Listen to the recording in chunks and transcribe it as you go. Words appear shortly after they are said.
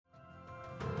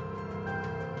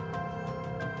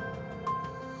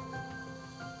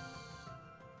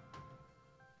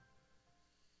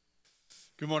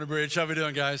Good morning, Bridge. How we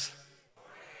doing, guys?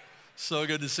 So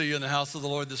good to see you in the house of the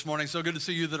Lord this morning. So good to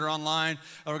see you that are online.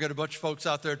 We've got a bunch of folks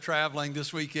out there traveling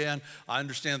this weekend. I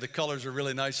understand the colors are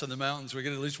really nice in the mountains. We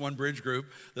get at least one Bridge group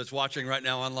that's watching right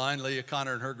now online. Leah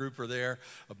Connor and her group are there.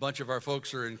 A bunch of our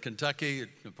folks are in Kentucky.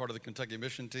 Part of the Kentucky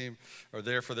mission team are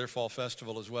there for their fall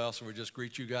festival as well. So we just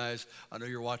greet you guys. I know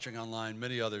you're watching online.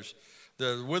 Many others.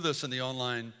 They're with us in the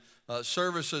online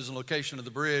services and location of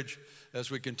the Bridge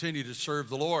as we continue to serve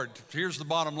the Lord. Here's the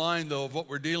bottom line, though, of what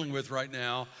we're dealing with right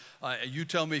now. You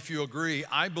tell me if you agree.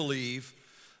 I believe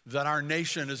that our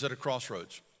nation is at a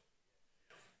crossroads.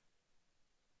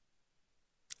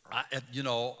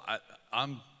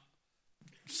 I'm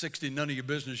 60, none of your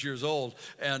business years old,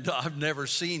 and I've never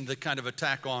seen the kind of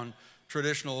attack on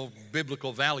traditional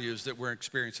biblical values that we're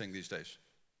experiencing these days.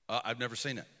 I've never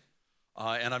seen it.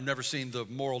 And I've never seen the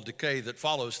moral decay that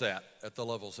follows that at the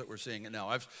levels that we're seeing it now.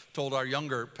 I've told our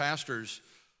younger pastors,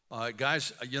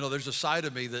 guys, there's a side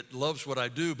of me that loves what I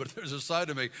do, but there's a side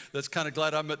of me that's kind of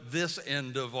glad I'm at this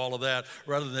end of all of that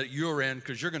rather than at your end,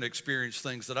 because you're going to experience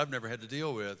things that I've never had to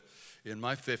deal with in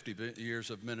my 50 years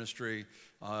of ministry.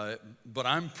 But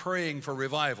I'm praying for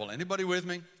revival. Anybody with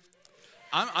me?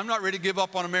 I'm not ready to give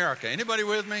up on America. Anybody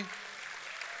with me?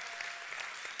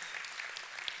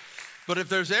 But if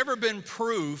there's ever been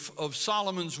proof of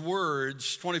Solomon's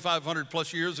words 2,500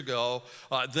 plus years ago,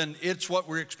 then it's what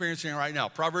we're experiencing right now.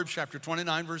 Proverbs chapter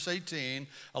 29, verse 18.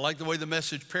 I like the way the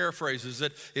Message paraphrases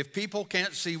it. If people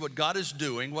can't see what God is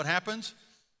doing, what happens?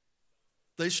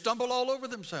 They stumble all over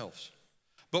themselves.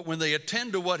 But when they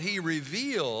attend to what he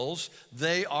reveals,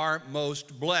 they are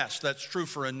most blessed. That's true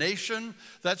for a nation.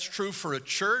 That's true for a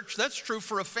church. That's true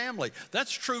for a family.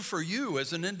 That's true for you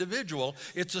as an individual.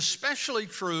 It's especially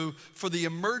true for the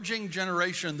emerging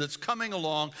generation that's coming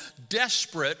along,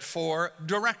 desperate for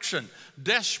direction,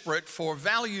 desperate for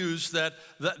values that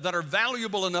are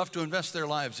valuable enough to invest their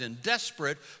lives in,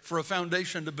 desperate for a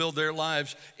foundation to build their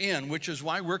lives in, which is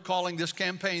why we're calling this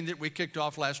campaign that we kicked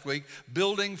off last week,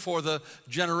 Building for the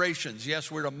Generations. Yes,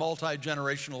 we're a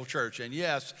multi-generational church, and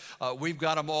yes, we've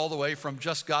got them all the way from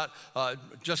just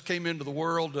came into the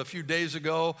world a few days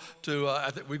ago to I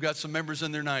think we've got some members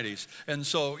in their 90s, and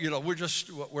so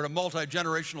we're a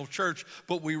multi-generational church,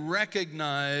 but we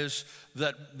recognize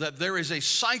that there is a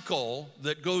cycle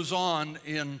that goes on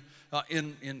in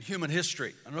human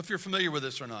history. I don't know if you're familiar with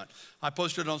this or not. I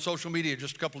posted it on social media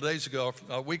just a couple of days ago,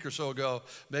 a week or so ago.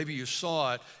 Maybe you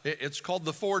saw it. It's called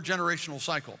the 4-generational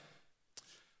cycle.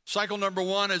 Cycle number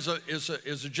one is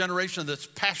a generation that's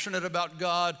passionate about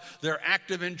God. They're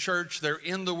active in church. They're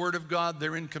in the Word of God.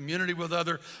 They're in community with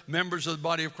other members of the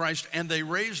body of Christ, and they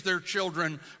raise their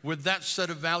children with that set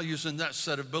of values and that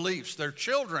set of beliefs. Their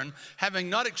children, having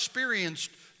not experienced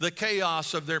the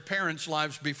chaos of their parents'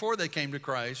 lives before they came to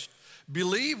Christ,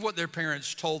 believe what their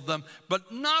parents told them,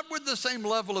 but not with the same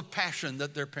level of passion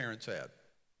that their parents had.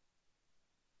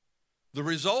 The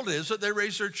result is that they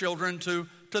raise their children to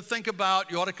think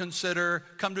about, you ought to consider,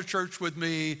 come to church with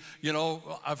me.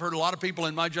 I've heard a lot of people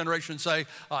in my generation say,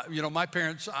 my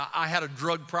parents, I had a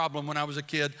drug problem when I was a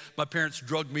kid. My parents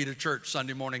drugged me to church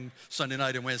Sunday morning, Sunday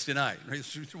night, and Wednesday night.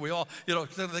 We all,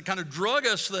 they kind of drug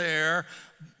us there,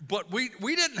 but we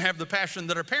didn't have the passion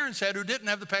that our parents had, who didn't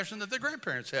have the passion that their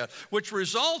grandparents had, which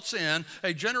results in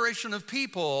a generation of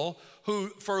people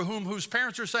whose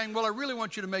parents are saying, well, I really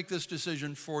want you to make this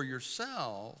decision for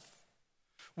yourself,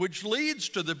 which leads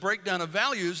to the breakdown of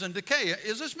values and decay.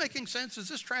 Is this making sense? Is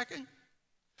this tracking?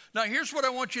 Now, here's what I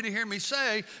want you to hear me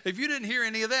say. If you didn't hear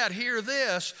any of that, hear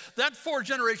this. That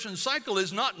 4-generation cycle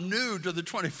is not new to the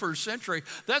 21st century.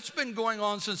 That's been going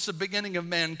on since the beginning of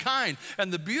mankind. And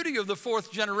the beauty of the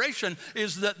 4th generation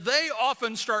is that they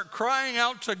often start crying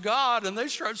out to God, and they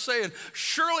start saying,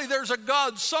 surely there's a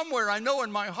God somewhere. I know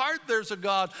in my heart there's a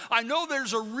God. I know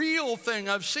there's a real thing.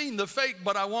 I've seen the fake,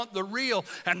 but I want the real.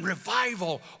 And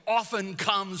revival often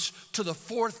comes to the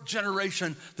 4th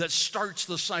generation that starts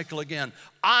the cycle again.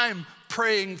 I'm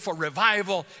praying for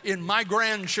revival in my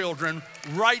grandchildren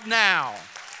right now.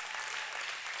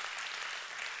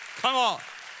 Come on.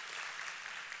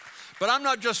 But I'm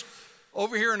not just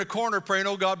over here in the corner praying,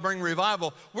 oh God, bring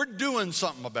revival. We're doing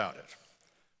something about it.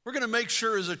 We're going to make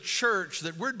sure as a church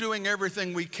that we're doing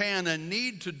everything we can and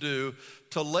need to do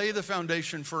to lay the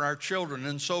foundation for our children.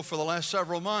 And so for the last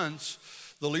several months,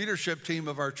 the leadership team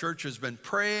of our church has been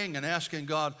praying and asking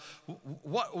God,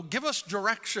 give us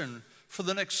direction for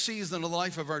the next season of the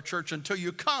life of our church until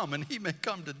you come. And he may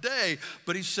come today,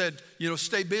 but he said,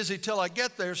 stay busy till I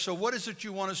get there. So what is it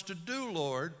you want us to do,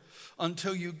 Lord,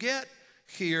 until you get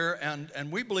here?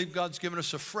 And we believe God's given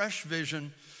us a fresh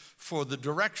vision for the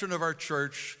direction of our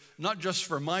church, not just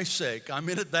for my sake, I'm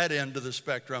in at that end of the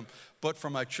spectrum, but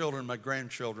for my children, my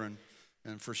grandchildren,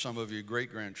 and for some of you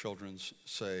great-grandchildren's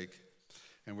sake.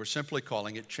 And we're simply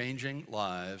calling it Changing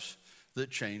Lives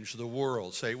That Change the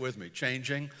World. Say it with me,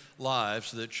 Changing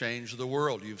Lives That Change the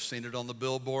World. You've seen it on the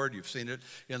billboard, you've seen it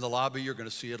in the lobby, you're going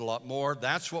to see it a lot more.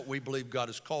 That's what we believe God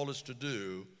has called us to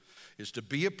do, is to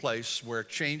be a place where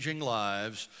changing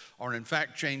lives are in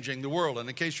fact changing the world. And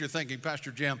in case you're thinking, Pastor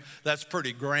Jim, that's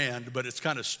pretty grand, but it's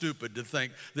kind of stupid to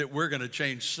think that we're going to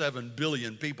change 7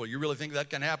 billion people. You really think that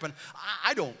can happen?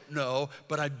 I don't know,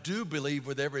 but I do believe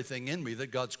with everything in me that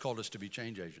God's called us to be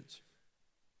change agents.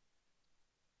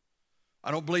 I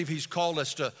don't believe he's called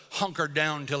us to hunker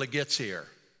down till it gets here.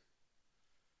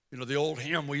 You know, the old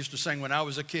hymn we used to sing when I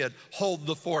was a kid, hold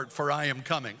the fort for I am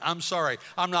coming. I'm sorry,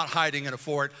 I'm not hiding in a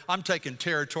fort. I'm taking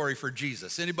territory for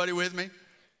Jesus. Anybody with me?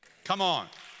 Come on.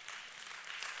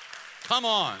 Come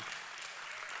on.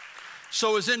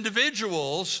 So as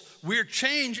individuals, we're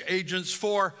change agents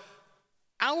for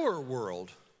our world.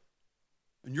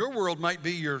 And your world might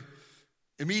be your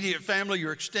immediate family,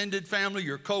 your extended family,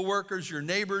 your coworkers, your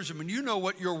neighbors. I mean, you know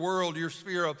what your world, your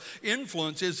sphere of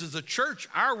influence is. As a church,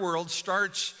 our world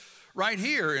starts right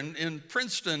here in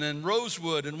Princeton and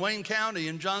Rosewood and Wayne County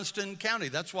and Johnston County.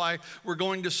 That's why we're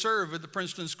going to serve at the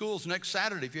Princeton schools next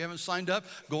Saturday. If you haven't signed up,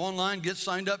 go online, get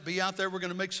signed up, be out there. We're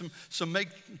going to make some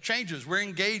changes. We're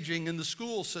engaging in the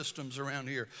school systems around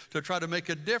here to try to make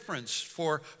a difference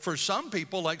for some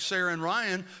people like Sarah and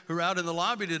Ryan, who are out in the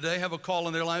lobby today, have a call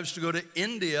in their lives to go to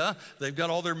India. They've got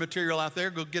all their material out there.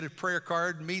 Go get a prayer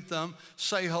card, meet them,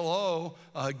 say hello,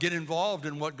 get involved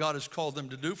in what God has called them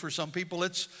to do. For some people,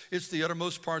 it's the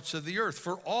uttermost parts of the earth.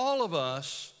 For all of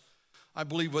us, I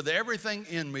believe with everything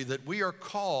in me that we are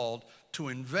called to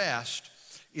invest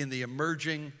in the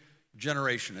emerging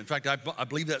generation. In fact, I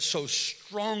believe that so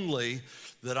strongly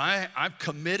that I've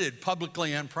committed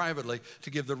publicly and privately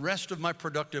to give the rest of my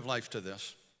productive life to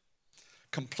this.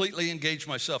 Completely engage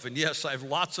myself. And yes, I have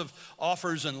lots of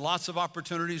offers and lots of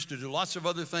opportunities to do lots of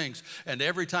other things. And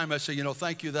every time I say,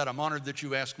 thank you that I'm honored that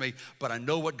you asked me, but I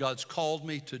know what God's called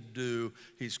me to do.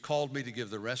 He's called me to give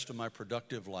the rest of my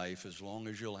productive life, as long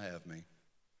as you'll have me,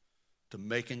 to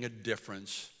making a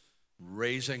difference,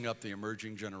 raising up the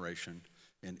emerging generation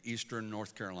in Eastern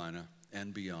North Carolina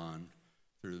and beyond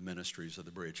through the ministries of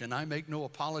the Bridge. And I make no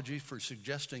apology for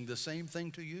suggesting the same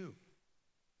thing to you.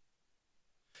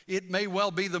 It may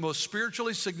well be the most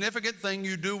spiritually significant thing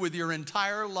you do with your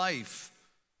entire life,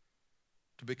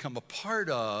 to become a part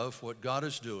of what God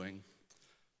is doing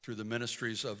through the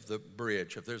ministries of the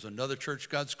Bridge. If there's another church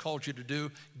God's called you to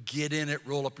do, get in it,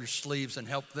 roll up your sleeves, and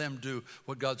help them do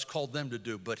what God's called them to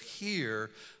do. But here,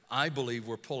 I believe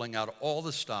we're pulling out all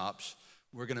the stops.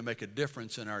 We're going to make a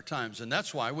difference in our times. And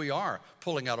that's why we are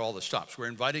pulling out all the stops. We're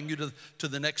inviting you to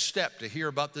the next step to hear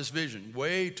about this vision.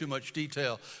 Way too much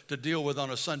detail to deal with on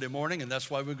a Sunday morning. And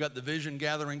that's why we've got the vision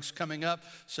gatherings coming up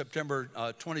September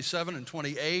 27 and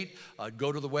 28.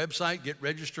 Go to the website, get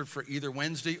registered for either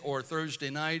Wednesday or Thursday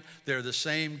night. They're the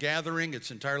same gathering.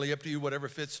 It's entirely up to you, whatever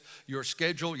fits your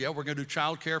schedule. Yeah, we're going to do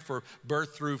childcare for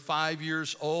birth through 5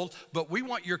 years old. But we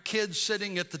want your kids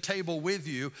sitting at the table with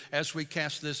you as we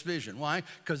cast this vision. Why?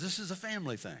 Because this is a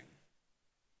family thing.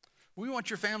 We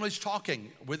want your families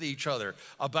talking with each other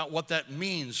about what that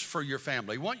means for your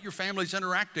family. We want your families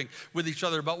interacting with each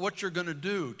other about what you're going to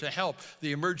do to help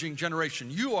the emerging generation.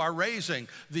 You are raising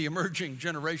the emerging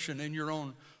generation in your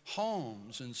own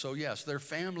homes. And so, yes, they're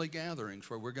family gatherings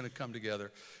where we're going to come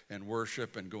together and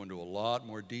worship and go into a lot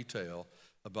more detail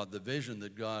about the vision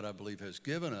that God, I believe, has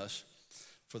given us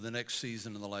for the next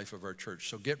season in the life of our church.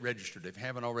 So get registered. If you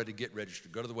haven't already, get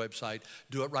registered. Go to the website.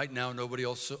 Do it right now. Nobody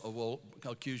else will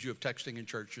accuse you of texting in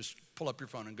church. Just pull up your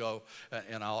phone and go,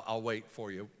 and I'll wait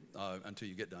for you until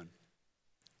you get done.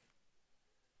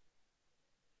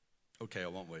 Okay, I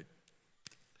won't wait.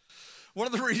 One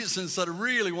of the reasons that I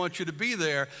really want you to be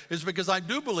there is because I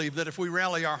do believe that if we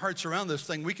rally our hearts around this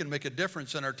thing, we can make a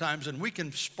difference in our times, and we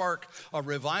can spark a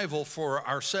revival for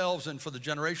ourselves and for the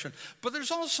generation. But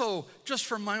there's also, just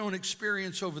from my own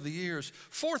experience over the years,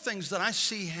 4 things that I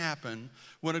see happen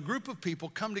when a group of people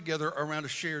come together around a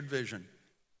shared vision.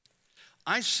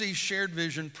 I see shared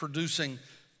vision producing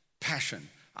passion,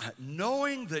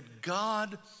 knowing that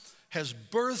God has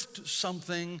birthed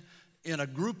something in a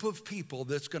group of people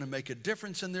that's going to make a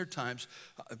difference in their times.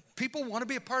 People want to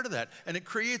be a part of that. And it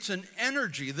creates an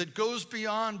energy that goes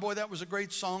beyond, boy, that was a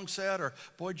great song set, or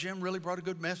boy, Jim really brought a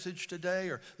good message today,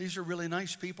 or these are really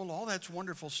nice people. All that's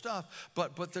wonderful stuff.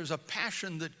 But there's a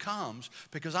passion that comes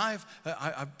because I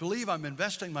believe I'm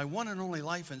investing my one and only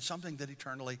life in something that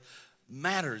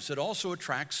matters. It also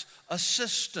attracts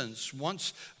assistance.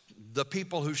 Once the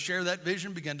people who share that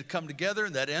vision begin to come together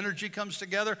and that energy comes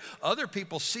together, other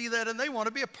people see that and they want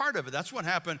to be a part of it. That's what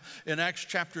happened in Acts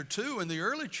chapter 2 in the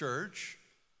early church.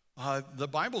 The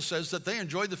Bible says that they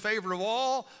enjoyed the favor of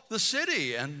all the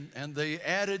city, and they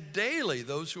added daily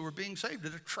those who were being saved.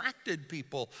 It attracted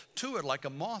people to it like a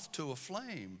moth to a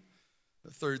flame. The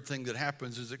third thing that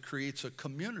happens is it creates a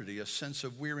community, a sense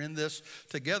of we're in this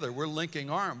together. We're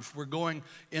linking arms. We're going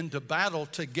into battle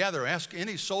together. Ask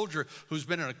any soldier who's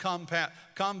been in a combat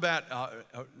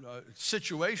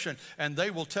situation, and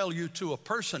they will tell you to a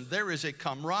person there is a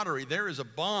camaraderie, there is a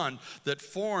bond that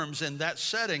forms in that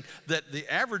setting that the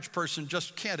average person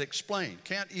just can't explain,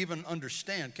 can't even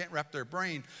understand, can't wrap their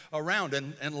brain around.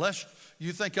 And unless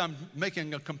you think I'm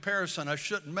making a comparison I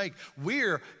shouldn't make,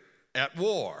 we're at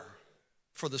war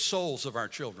for the souls of our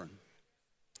children.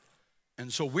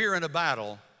 And so we're in a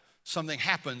battle. Something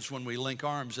happens when we link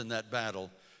arms in that battle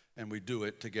and we do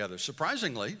it together.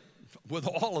 Surprisingly, with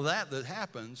all of that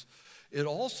happens, it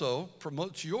also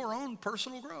promotes your own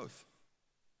personal growth.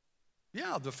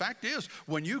 Yeah, the fact is,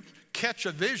 when you catch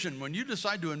a vision, when you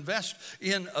decide to invest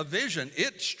in a vision,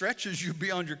 it stretches you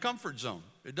beyond your comfort zone.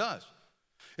 It does.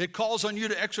 It calls on you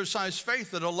to exercise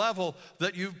faith at a level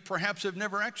that you perhaps have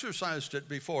never exercised it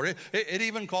before. It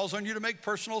even calls on you to make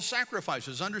personal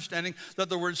sacrifices, understanding that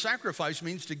the word sacrifice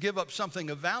means to give up something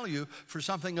of value for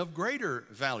something of greater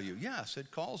value. Yes, it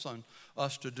calls on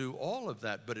us to do all of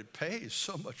that, but it pays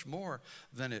so much more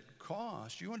than it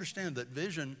costs. You understand that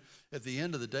vision at the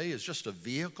end of the day is just a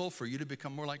vehicle for you to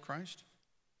become more like Christ?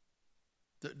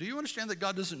 Do you understand that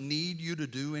God doesn't need you to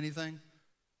do anything?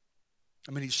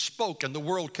 I mean, he spoke and the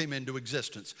world came into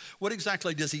existence. What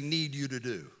exactly does he need you to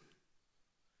do?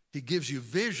 He gives you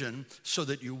vision so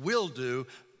that you will do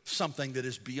something that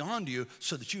is beyond you,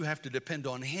 so that you have to depend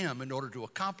on him in order to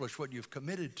accomplish what you've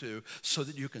committed to, so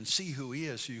that you can see who he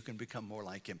is, so you can become more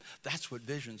like him. That's what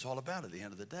vision's all about at the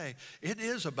end of the day. It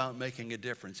is about making a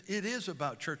difference. It is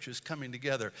about churches coming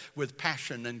together with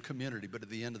passion and community, but at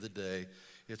the end of the day,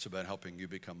 it's about helping you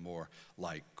become more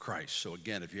like Christ. So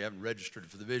again, if you haven't registered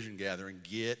for the Vision Gathering,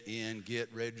 get in,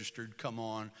 get registered, come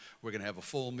on. We're going to have a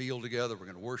full meal together. We're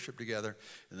going to worship together.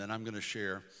 And then I'm going to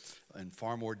share in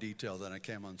far more detail than I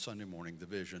can on Sunday morning the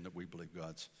vision that we believe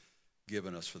God's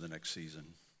given us for the next season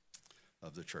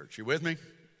of the church. You with me?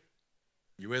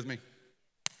 You with me?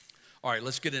 All right,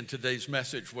 let's get into today's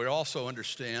message. We also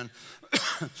understand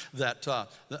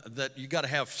that you got to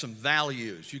have some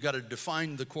values. You got to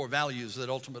define the core values that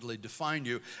ultimately define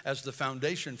you as the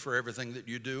foundation for everything that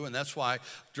you do. And that's why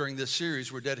during this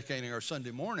series we're dedicating our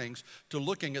Sunday mornings to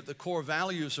looking at the core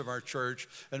values of our church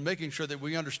and making sure that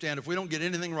we understand if we don't get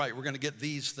anything right, we're going to get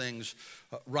these things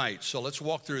right. So let's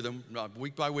walk through them.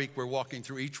 Week by week we're walking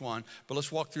through each one, but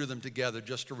let's walk through them together.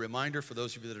 Just a reminder for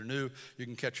those of you that are new, you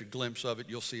can catch a glimpse of it.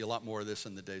 You'll see a lot more of this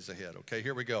in the days ahead. Okay,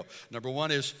 here we go. Number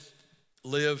one is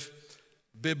live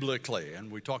biblically. And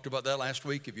we talked about that last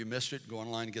week. If you missed it, go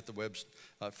online and get the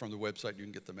from the website. You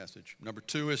can get the message. Number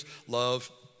two is love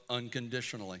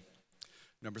unconditionally.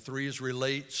 Number three is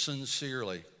relate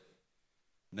sincerely.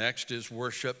 Next is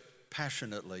worship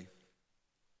passionately.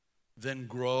 Then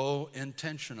grow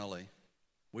intentionally.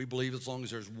 We believe as long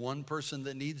as there's one person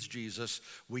that needs Jesus,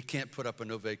 we can't put up a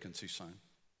no vacancy sign.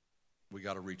 We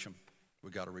got to reach them. We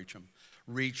got to reach them.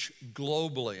 Reach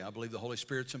globally. I believe the Holy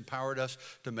Spirit's empowered us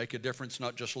to make a difference,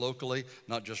 not just locally,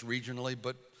 not just regionally,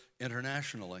 but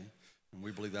internationally. And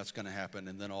we believe that's going to happen.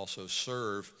 And then also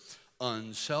serve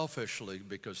unselfishly,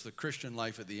 because the Christian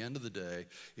life at the end of the day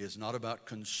is not about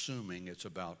consuming, it's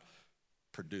about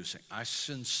producing. I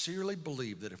sincerely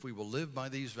believe that if we will live by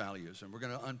these values, and we're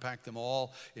going to unpack them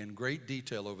all in great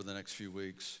detail over the next few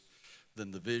weeks,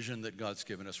 then the vision that God's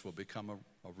given us will become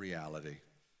a reality.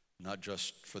 Not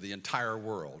just for the entire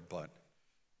world,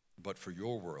 but for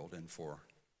your world and for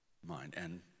mine.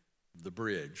 And the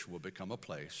bridge will become a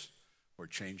place where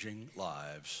changing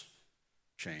lives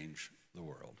change the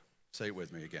world. Say it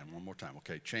with me again, one more time,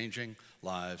 okay? Changing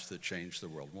lives that change the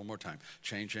world. One more time.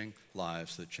 Changing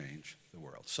lives that change the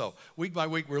world. So week by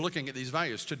week, we're looking at these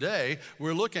values. Today,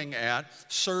 we're looking at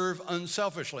serve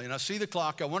unselfishly. And I see the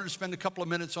clock. I wanted to spend a couple of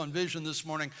minutes on vision this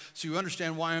morning so you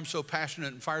understand why I'm so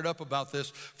passionate and fired up about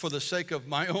this for the sake of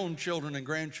my own children and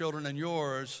grandchildren and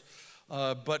yours.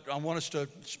 But I want us to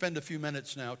spend a few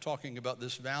minutes now talking about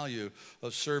this value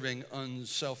of serving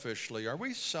unselfishly. Are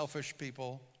we selfish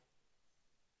people?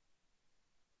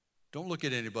 Don't look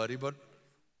at anybody, but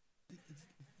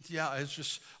yeah, it's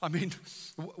just, I mean,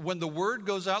 when the word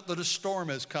goes out that a storm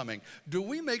is coming, do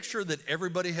we make sure that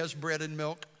everybody has bread and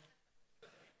milk?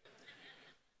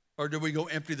 Or do we go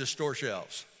empty the store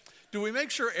shelves? Do we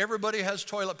make sure everybody has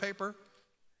toilet paper?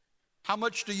 How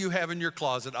much do you have in your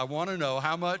closet? I want to know,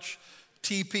 how much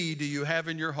TP do you have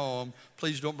in your home?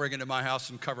 Please don't bring it to my house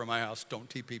and cover my house. Don't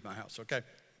TP my house, okay?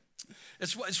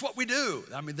 It's what we do.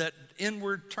 I mean, that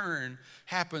inward turn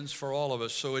happens for all of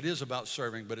us. So it is about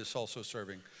serving, but it's also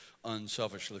serving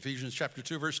unselfishly. Ephesians chapter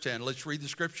 2, verse 10. Let's read the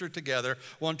scripture together.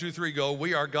 1, 2, 3, go.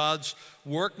 We are God's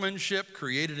workmanship,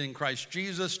 created in Christ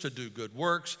Jesus to do good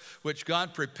works, which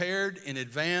God prepared in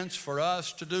advance for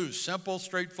us to do. Simple,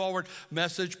 straightforward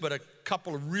message, but a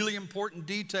couple of really important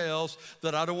details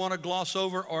that I don't want to gloss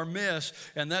over or miss.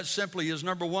 And that simply is,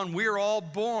 number one, we are all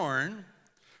born,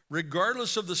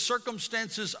 regardless of the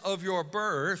circumstances of your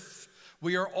birth,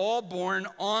 we are all born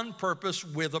on purpose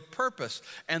with a purpose.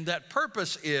 And that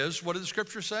purpose is, what did the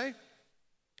scripture say?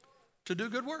 To do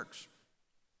good works.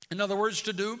 In other words,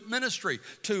 to do ministry,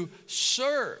 to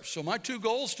serve. So my two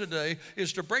goals today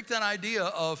is to break that idea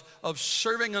of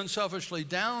serving unselfishly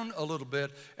down a little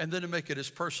bit, and then to make it as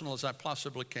personal as I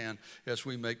possibly can as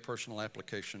we make personal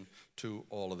application to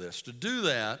all of this. To do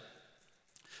that,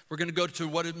 we're going to go to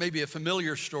what may be a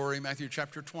familiar story, Matthew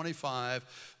chapter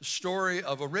 25, the story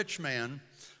of a rich man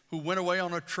who went away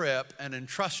on a trip and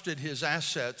entrusted his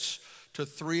assets to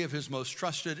 3 of his most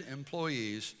trusted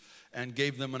employees and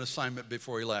gave them an assignment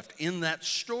before he left. In that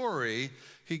story,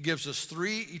 he gives us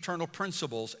 3 eternal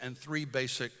principles and 3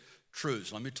 basic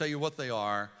truths. Let me tell you what they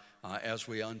are as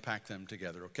we unpack them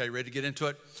together. Okay, ready to get into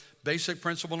it? Basic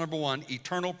principle number 1,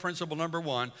 eternal principle number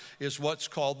 1 is what's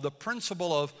called the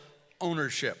principle of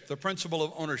ownership, the principle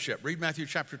of ownership. Read Matthew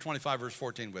chapter 25, verse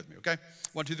 14 with me, okay?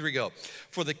 1, 2, 3, go.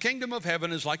 For the kingdom of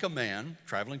heaven is like a man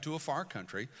traveling to a far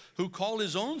country who called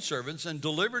his own servants and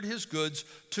delivered his goods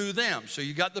to them. So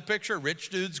you got the picture. Rich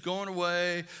dude's going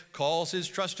away, calls his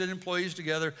trusted employees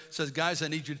together, says, guys, I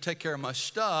need you to take care of my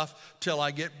stuff till I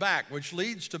get back, which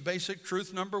leads to basic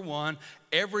truth number 1.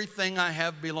 Everything I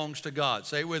have belongs to God.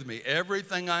 Say it with me.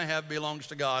 Everything I have belongs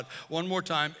to God. One more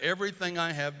time. Everything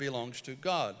I have belongs to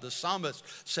God. The psalmist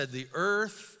said, the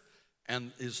earth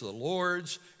and is the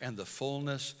Lord's and the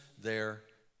fullness thereof.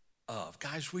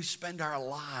 Guys, we spend our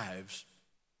lives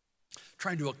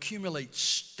trying to accumulate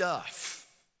stuff.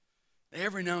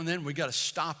 Every now and then we got to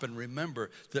stop and remember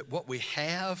that what we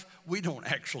have, we don't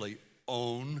actually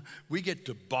own. We get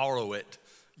to borrow it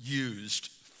used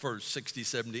for 60,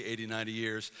 70, 80, 90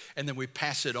 years, and then we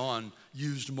pass it on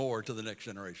used more to the next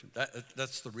generation.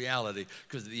 That's the reality,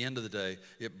 because at the end of the day,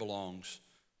 it belongs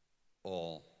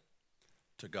all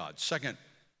to God. Second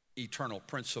eternal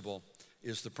principle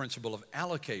is the principle of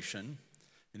allocation,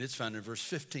 and it's found in verse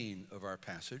 15 of our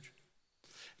passage.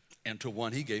 And to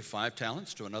one he gave 5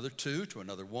 talents, to another 2, to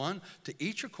another 1, to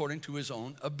each according to his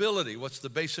own ability. What's the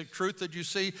basic truth that you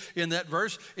see in that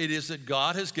verse? It is that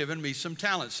God has given me some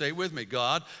talents. Say it with me.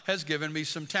 God has given me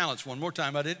some talents. One more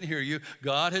time, I didn't hear you.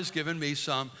 God has given me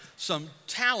some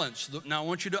talents. Now I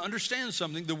want you to understand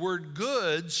something. The word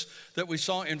goods that we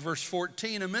saw in verse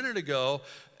 14 a minute ago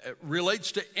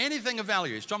relates to anything of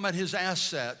value. He's talking about his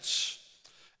assets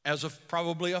as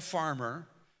probably a farmer,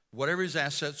 whatever his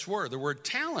assets were. The word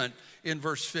talent in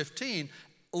verse 15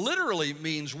 literally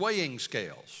means weighing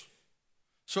scales.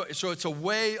 So it's a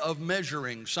way of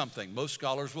measuring something. Most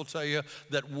scholars will tell you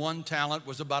that 1 talent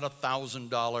was about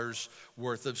 $1,000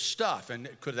 worth of stuff. And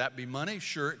could that be money?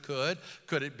 Sure it could.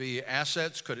 Could it be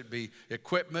assets? Could it be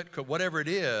equipment? Whatever it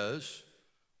is,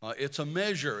 it's a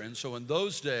measure. And so in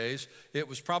those days, it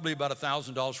was probably about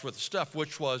 $1,000 worth of stuff,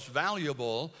 which was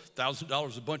valuable. $1,000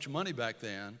 was a bunch of money back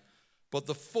then. But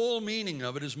the full meaning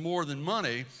of it is more than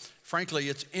money. Frankly,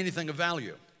 it's anything of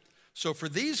value. So for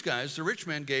these guys, the rich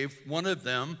man gave one of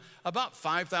them about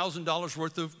 $5,000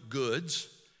 worth of goods.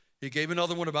 He gave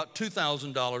another one about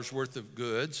 $2,000 worth of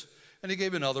goods. And he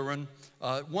gave another one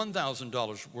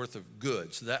 $1,000 worth of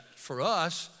goods. That for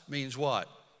us means what?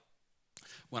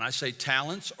 When I say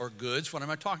talents or goods, what am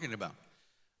I talking about?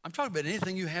 I'm talking about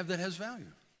anything you have that has value.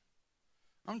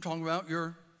 I'm talking about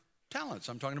your talents.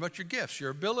 I'm talking about your gifts,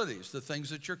 your abilities, the things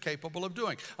that you're capable of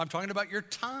doing. I'm talking about your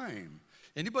time.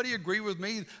 Anybody agree with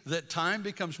me that time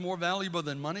becomes more valuable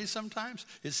than money sometimes?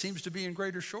 It seems to be in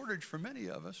greater shortage for many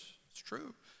of us. It's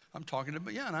true. I'm talking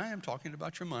about, and I am talking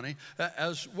about your money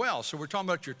as well. So we're talking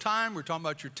about your time, we're talking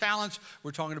about your talents,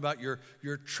 we're talking about your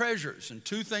treasures. And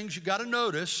 2 things you got to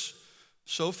notice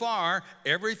so far,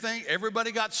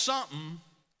 everybody got something,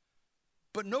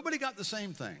 but nobody got the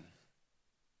same thing.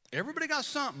 Everybody got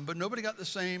something, but nobody got the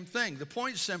same thing. The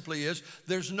point simply is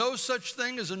there's no such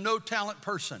thing as a no-talent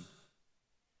person.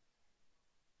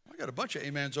 I got a bunch of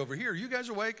amens over here. Are you guys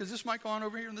awake? Is this mic on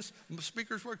over here and this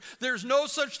speaker's work? There's no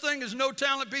such thing as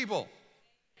no-talent people.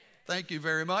 Thank you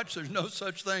very much. There's no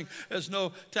such thing as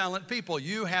no talent people.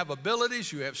 You have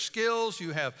abilities, you have skills,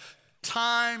 you have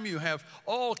time, you have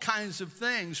all kinds of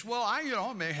things. Well,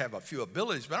 I may have a few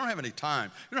abilities, but I don't have any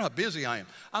time. You know how busy I am.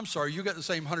 I'm sorry, you got the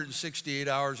same 168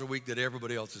 hours a week that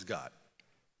everybody else has got.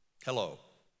 Hello.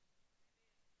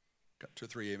 Got 2 or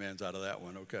 3 amens out of that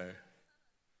one, okay.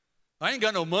 I ain't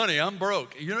got no money, I'm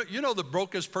broke. You know the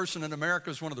brokest person in America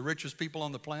is one of the richest people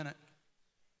on the planet?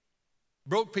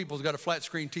 Broke people's got a flat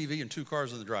screen TV and 2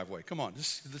 cars in the driveway. Come on,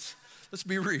 let's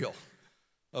be real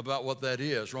about what that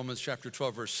is. Romans chapter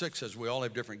 12, verse 6 says we all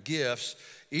have different gifts,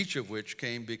 each of which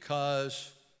came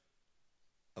because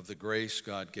of the grace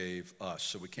God gave us.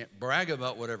 So we can't brag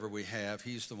about whatever we have.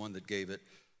 He's the one that gave it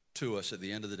to us. At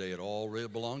the end of the day, it all really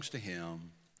belongs to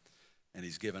him, and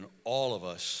he's given all of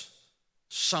us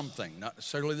something, not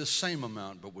necessarily the same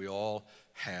amount, but we all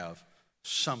have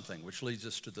something, which leads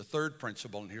us to the third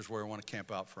principle, and here's where I want to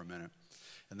camp out for a minute,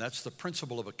 and that's the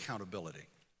principle of accountability.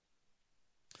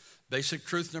 Basic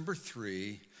truth number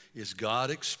 3 is God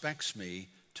expects me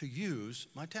to use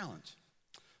my talents.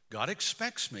 God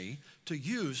expects me to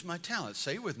use my talents.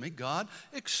 Say it with me, God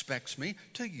expects me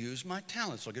to use my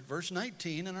talents. Look at verse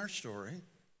 19 in our story.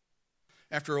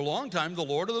 After a long time, the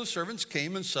Lord of those servants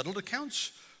came and settled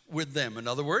accounts with them. In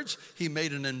other words, he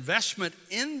made an investment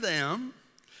in them,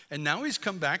 and now he's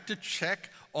come back to check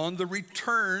on the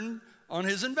return on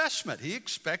his investment. He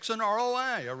expects an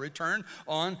ROI, a return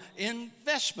on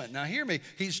investment. Now hear me,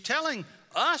 he's telling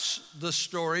us the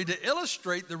story to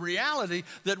illustrate the reality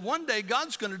that one day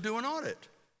God's going to do an audit.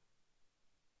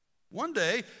 One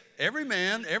day, every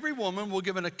man, every woman will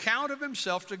give an account of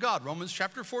himself to God. Romans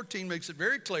chapter 14 makes it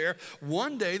very clear.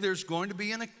 One day there's going to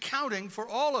be an accounting for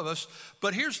all of us.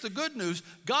 But here's the good news.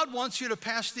 God wants you to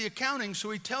pass the accounting,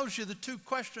 so he tells you the 2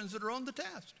 questions that are on the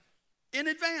test in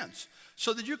advance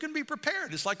so that you can be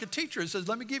prepared. It's like a teacher who says,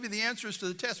 let me give you the answers to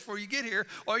the test before you get here.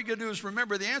 All you got to do is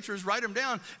remember the answers, write them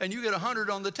down, and you get 100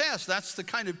 on the test. That's the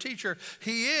kind of teacher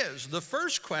he is. The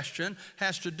first question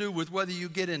has to do with whether you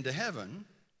get into heaven.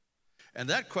 And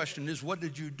that question is, what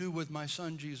did you do with my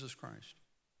son, Jesus Christ?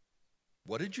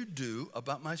 What did you do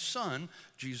about my son,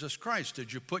 Jesus Christ?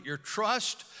 Did you put your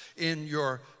trust in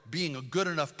your being a good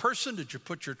enough person? Did you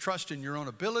put your trust in your own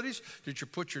abilities? Did you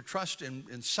put your trust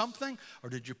in something? Or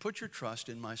did you put your trust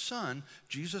in my son,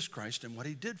 Jesus Christ, and what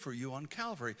he did for you on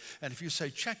Calvary? And if you say,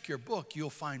 check your book, you'll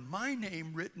find my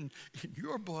name written in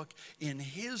your book in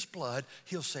his blood.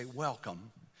 He'll say,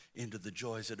 welcome into the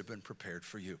joys that have been prepared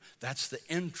for you. That's the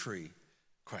entry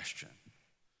question.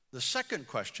 The second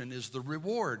question is the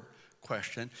reward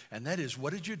question, and that is,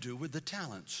 what did you do with the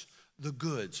talents, the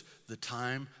goods, the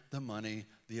time, the money,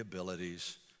 the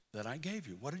abilities that I gave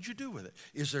you? What did you do with it?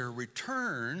 Is there a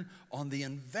return on the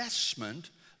investment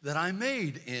that I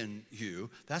made in you?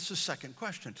 That's the second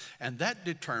question, and that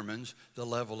determines the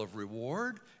level of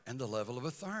reward and the level of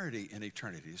authority in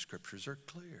eternity. The scriptures are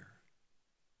clear.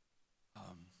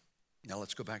 Now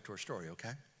let's go back to our story,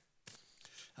 okay?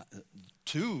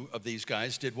 2 of these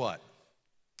guys did what?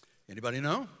 Anybody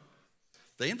know?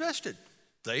 They invested.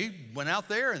 They went out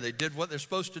there and they did what they're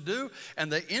supposed to do,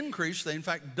 and they increased, they in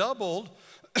fact doubled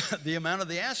the amount of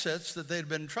the assets that they had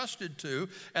been entrusted to,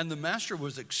 and the master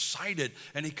was excited,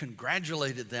 and he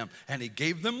congratulated them, and he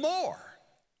gave them more.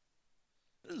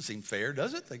 It doesn't seem fair,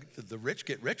 does it? The rich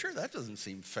get richer? That doesn't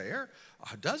seem fair,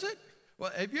 does it?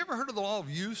 Well, have you ever heard of the law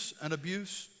of use and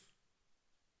abuse?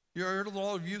 You ever heard of the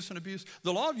law of use and abuse?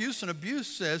 The law of use and abuse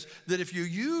says that if you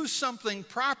use something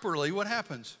properly, what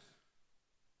happens?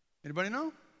 Anybody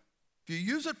know? If you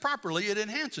use it properly, it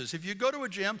enhances. If you go to a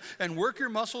gym and work your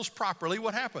muscles properly,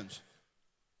 what happens?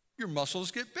 Your muscles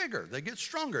get bigger, they get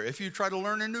stronger. If you try to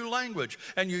learn a new language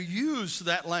and you use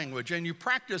that language and you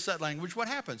practice that language, what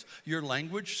happens? Your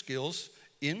language skills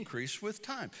increase with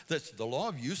time. That's the law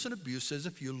of use and abuse says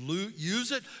if you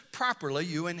use it properly,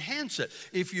 you enhance it.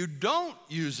 If you don't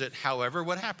use it, however,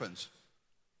 what happens?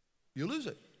 You lose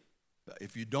it.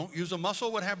 If you don't use a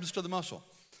muscle, what happens to the muscle?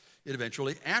 It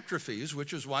eventually atrophies,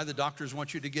 which is why the doctors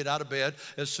want you to get out of bed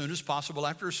as soon as possible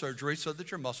after a surgery so that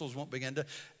your muscles won't begin to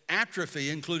atrophy,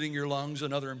 including your lungs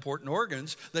and other important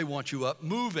organs. They want you up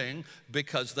moving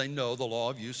because they know the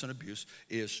law of use and abuse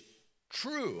is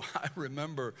true. I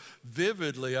remember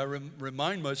vividly, I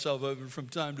remind myself of it from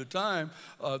time to time,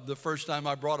 the first time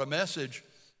I brought a message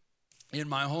in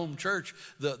my home church.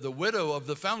 The widow of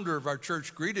the founder of our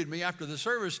church greeted me after the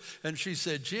service, and she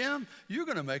said, Jim, you're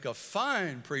going to make a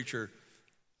fine preacher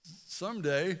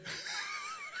someday.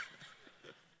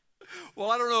 Well,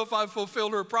 I don't know if I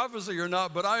fulfilled her prophecy or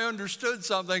not, but I understood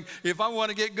something. If I want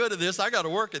to get good at this, I got to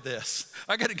work at this.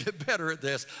 I got to get better at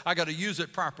this. I got to use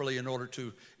it properly in order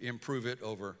to improve it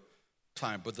over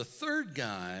time. But the third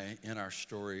guy in our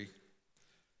story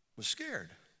was scared.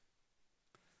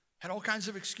 Had all kinds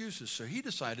of excuses. So he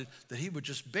decided that he would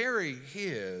just bury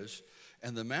his,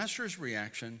 and the master's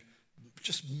reaction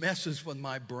just messes with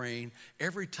my brain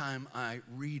every time I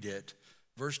read it.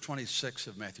 Verse 26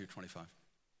 of Matthew 25.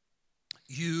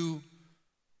 You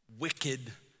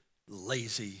wicked,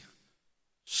 lazy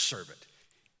servant.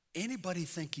 Anybody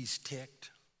think he's ticked?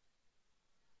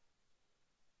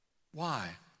 Why?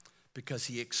 Because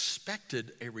he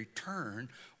expected a return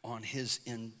on his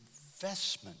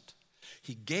investment.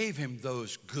 He gave him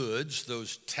those goods,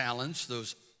 those talents,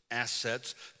 those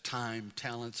assets, time,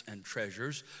 talents, and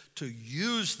treasures, to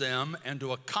use them and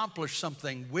to accomplish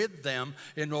something with them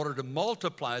in order to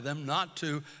multiply them, not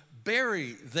to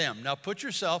bury them. Now put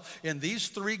yourself in these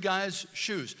three guys'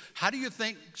 shoes. How do you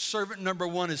think servant number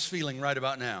one is feeling right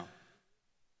about now?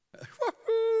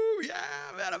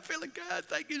 Yeah, man, I'm feeling good.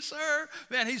 Thank you, sir.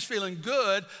 Man, he's feeling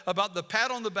good about the pat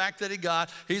on the back that he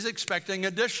got. He's expecting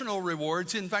additional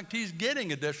rewards. In fact, he's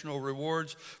getting additional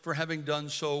rewards for having done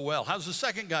so well. How's the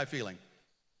second guy feeling?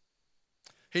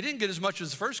 He didn't get as much as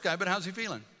the first guy, but how's he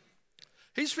feeling?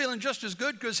 He's feeling just as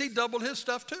good because he doubled his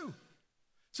stuff too.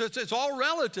 So it's all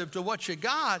relative to what you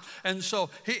got. And so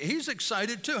he's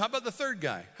excited too. How about the third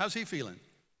guy? How's he feeling?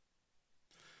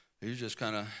 He's just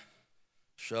kind of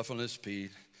shuffling his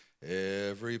feet.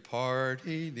 Every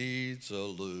party needs a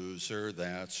loser,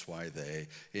 that's why they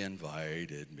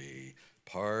invited me.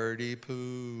 Party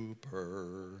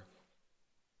pooper.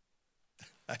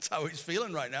 That's how he's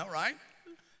feeling right now, right?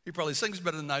 He probably sings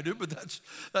better than I do, but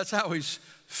that's how he's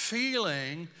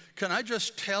feeling. Can I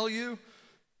just tell you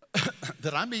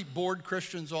that I meet bored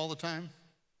Christians all the time?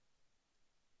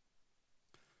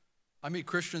 I meet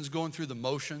Christians going through the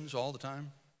motions all the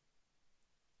time.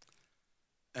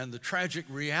 And the tragic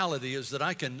reality is that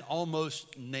I can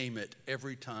almost name it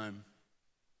every time.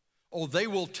 Oh, they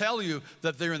will tell you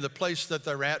that they're in the place that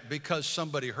they're at because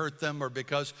somebody hurt them, or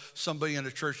because somebody in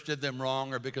a church did them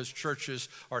wrong, or because churches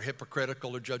are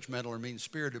hypocritical or judgmental or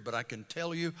mean-spirited. But I can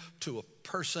tell you to a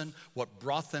person what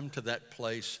brought them to that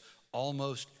place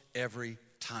almost every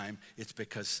time. It's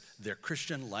because their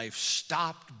Christian life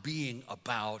stopped being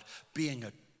about being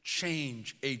a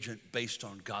change agent based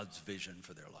on God's vision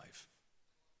for their life.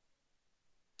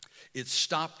 It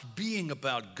stopped being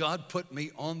about God put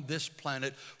me on this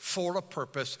planet for a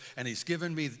purpose, and he's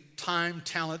given me time,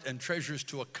 talent, and treasures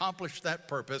to accomplish that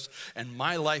purpose, and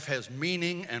my life has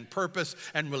meaning and purpose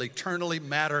and will eternally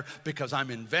matter because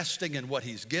I'm investing in what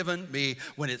he's given me.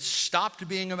 When it stopped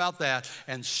being about that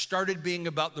and started being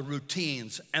about the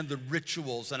routines and the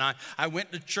rituals, and I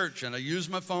went to church and I used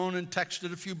my phone and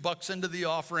texted a few bucks into the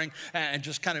offering and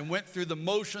just kind of went through the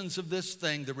motions of this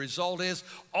thing, the result is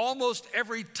almost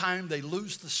every time they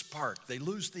lose the spark, they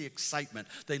lose the excitement,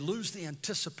 they lose the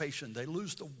anticipation, they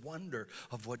lose the wonder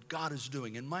of what God is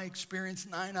doing. In my experience,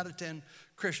 9 out of 10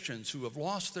 Christians who have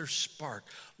lost their spark,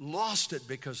 lost it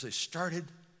because they started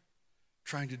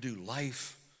trying to do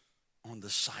life on the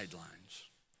sidelines,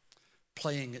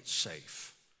 playing it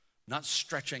safe, not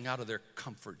stretching out of their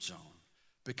comfort zone,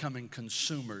 becoming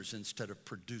consumers instead of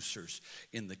producers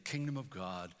in the kingdom of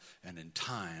God, and in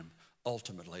time,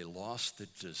 ultimately lost the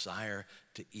desire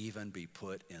to even be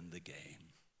put in the game.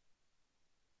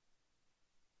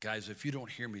 Guys, if you don't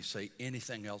hear me say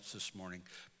anything else this morning,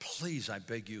 please, I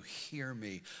beg you, hear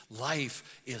me.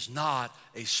 Life is not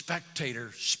a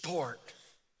spectator sport.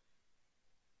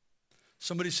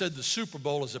 Somebody said the Super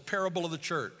Bowl is a parable of the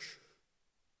church.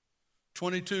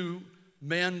 22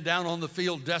 men down on the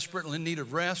field desperately in need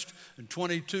of rest, and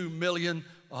 22 million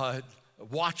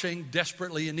watching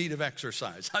desperately in need of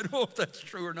exercise. I don't know if that's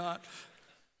true or not,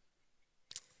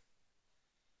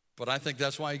 but I think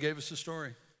that's why he gave us the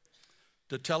story.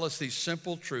 To tell us these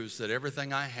simple truths, that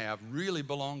everything I have really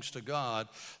belongs to God,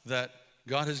 that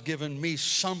God has given me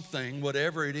something,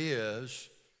 whatever it is,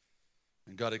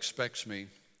 and God expects me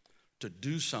to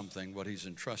do something, what he's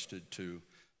entrusted to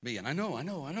me. And I know,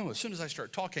 as soon as I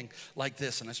start talking like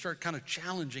this and I start kind of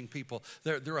challenging people,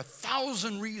 there are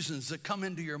 1,000 reasons that come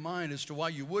into your mind as to why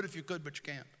you would if you could, but you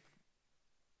can't.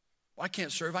 Well, I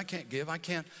can't serve, I can't give, I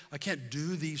can't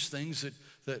do these things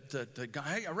that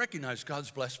I recognize God's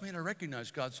blessed me, and I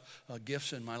recognize God's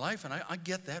gifts in my life, and I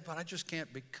get that, but I just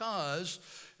can't because,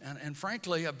 and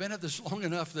frankly, I've been at this long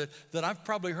enough that I've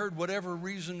probably heard whatever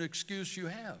reason, excuse you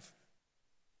have.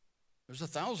 There's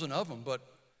 1,000 of them, but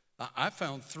I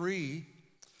found 3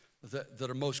 that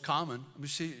are most common. Let me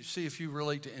see if you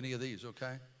relate to any of these,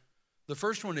 okay? The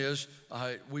first one is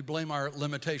we blame our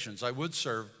limitations. I would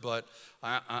serve, but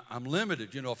I'm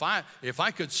limited. You know, if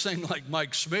I could sing like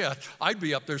Mike Smith, I'd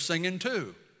be up there singing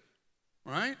too,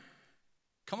 right?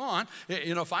 Come on.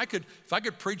 You know, if I could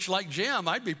preach like Jim,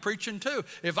 I'd be preaching too.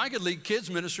 If I could lead kids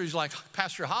ministries like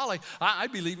Pastor Holly,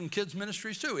 I'd be leading kids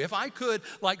ministries too. If I could,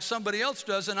 like somebody else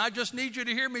does, and I just need you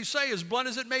to hear me say, as blunt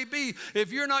as it may be,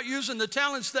 if you're not using the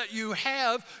talents that you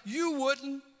have, you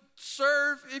wouldn't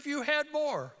serve if you had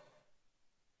more.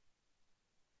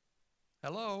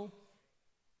 Hello?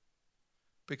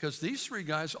 Because these three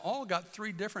guys all got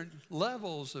three different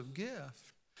levels of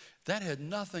gift. That had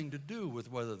nothing to do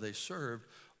with whether they served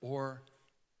or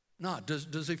not.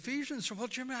 Does Ephesians say, well,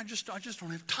 Jimmy, I just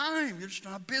don't have time. You're just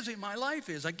not how busy my life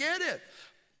is. I get it.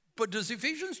 But does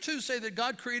Ephesians 2 say that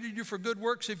God created you for good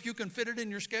works if you can fit it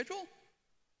in your schedule?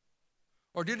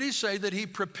 Or did he say that he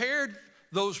prepared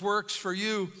those works for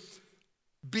you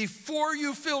before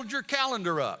you filled your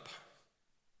calendar up?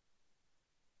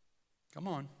 Come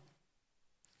on.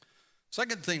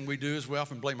 Second thing we do is we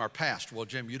often blame our past. Well,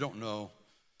 Jim, you don't know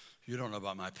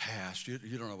about my past. You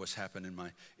don't know what's happened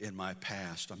in my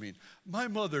past. I mean, my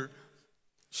mother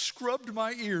scrubbed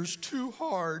my ears too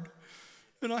hard,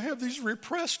 and I have these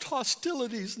repressed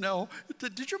hostilities now.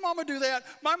 Did your mama do that?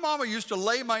 My mama used to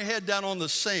lay my head down on the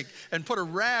sink and put a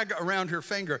rag around her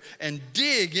finger and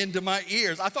dig into my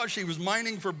ears. I thought she was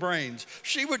mining for brains.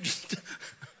 She would just...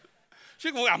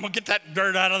 She'd go, I'm going to get that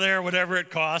dirt out of there, whatever it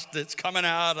cost. It's coming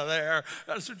out of there.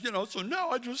 I said, so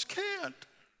now I just can't.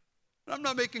 I'm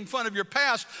not making fun of your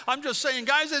past. I'm just saying,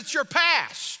 guys, it's your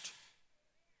past.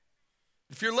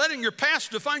 If you're letting your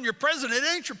past define your present, it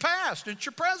ain't your past. It's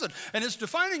your present. And it's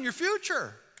defining your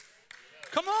future.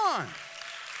 Come on.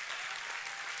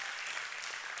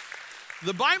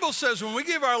 The Bible says when we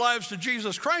give our lives to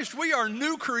Jesus Christ, we are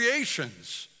new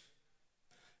creations.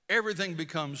 Everything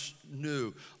becomes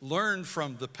new. Learn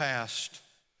from the past.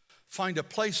 Find a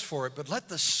place for it, but let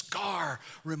the scar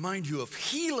remind you of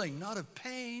healing, not of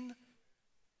pain.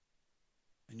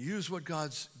 And use what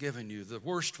God's given you. The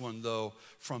worst one, though,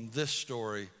 from this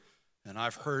story, and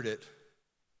I've heard it,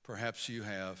 perhaps you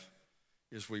have,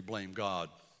 is we blame God.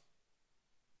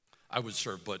 I would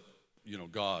serve, but,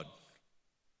 God.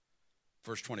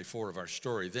 Verse 24 of our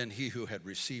story, then he who had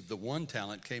received the one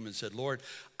talent came and said, Lord,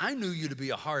 I knew you to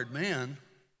be a hard man,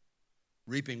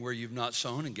 reaping where you've not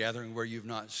sown and gathering where you've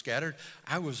not scattered.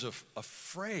 I was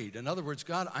afraid. In other words,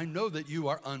 God, I know that you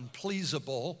are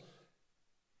unpleasable.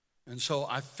 And so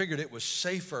I figured it was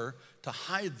safer to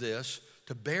hide this,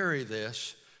 to bury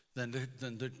this, than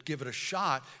to give it a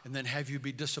shot and then have you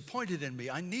be disappointed in me.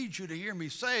 I need you to hear me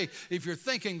say, if you're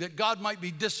thinking that God might be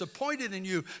disappointed in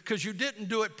you because you didn't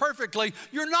do it perfectly,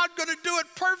 you're not going to do it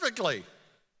perfectly.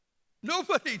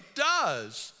 Nobody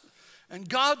does. And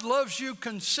God loves you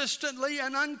consistently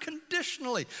and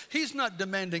unconditionally. He's not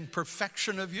demanding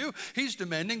perfection of you. He's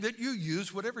demanding that you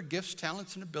use whatever gifts,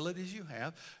 talents, and abilities you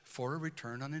have for a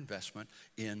return on investment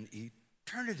in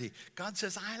eternity. God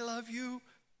says, I love you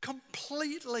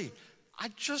completely. I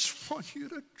just want you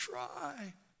to try.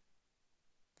 I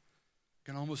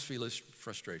can almost feel his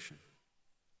frustration.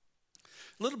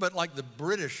 A little bit like the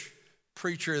British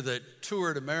preacher that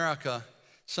toured America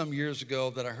some years ago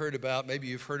that I heard about. Maybe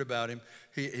you've heard about him.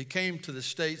 He came to the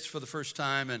States for the first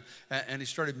time and he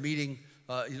started meeting,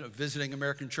 visiting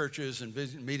American churches and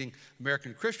meeting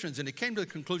American Christians. And he came to the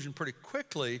conclusion pretty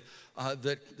quickly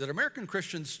that American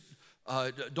Christians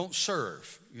don't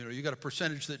serve. You got a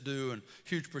percentage that do and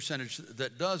huge percentage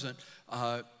that doesn't.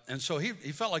 And so he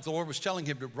felt like the Lord was telling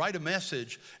him to write a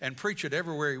message and preach it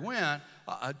everywhere he went,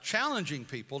 challenging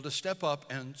people to step up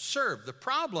and serve. The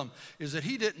problem is that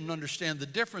he didn't understand the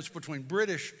difference between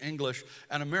British English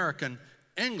and American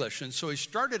English. And so he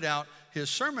started out his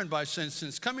sermon by saying,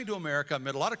 since coming to America, I've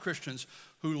met a lot of Christians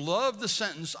who love the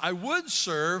sentence, I would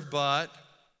serve, but...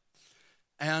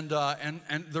 And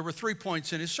there were 3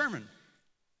 points in his sermon.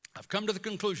 I've come to the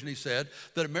conclusion, he said,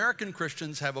 that American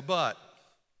Christians have a butt.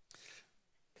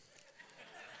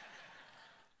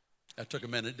 That took a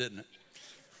minute, didn't it?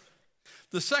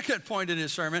 The second point in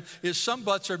his sermon is some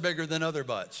butts are bigger than other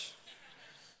butts.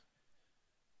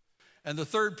 And the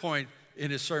third point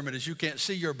in his sermon is you can't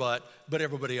see your butt, but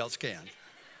everybody else can.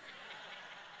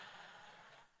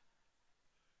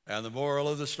 And the moral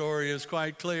of the story is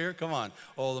quite clear. Come on.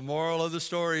 Oh, the moral of the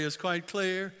story is quite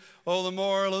clear. Oh, the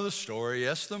moral of the story.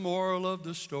 Yes, the moral of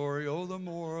the story. Oh, the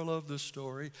moral of the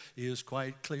story is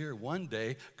quite clear. One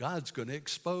day, God's going to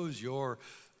expose your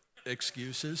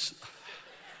excuses.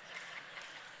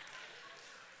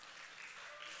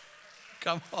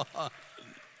 Come on.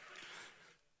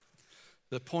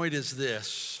 The point is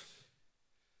this.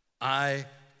 I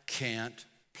can't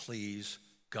please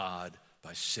God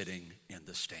by sitting in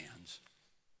the stands.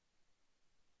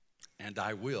 And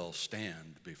I will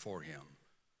stand before him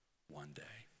one day.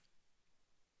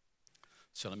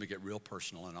 So let me get real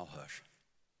personal and I'll hush.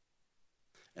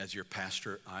 As your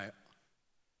pastor,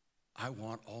 I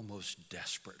want almost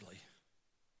desperately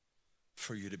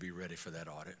for you to be ready for that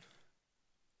audit.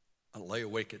 I lay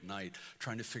awake at night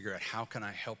trying to figure out how can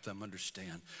I help them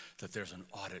understand that there's an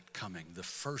audit coming. The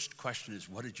first question is,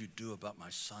 what did you do about my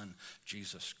son,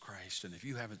 Jesus Christ? And if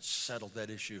you haven't settled that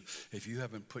issue, if you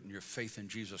haven't put in your faith in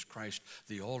Jesus Christ,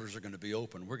 the altars are going to be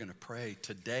open. We're going to pray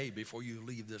today before you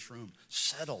leave this room.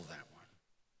 Settle that one.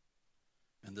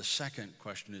 And the second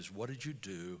question is, what did you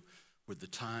do with the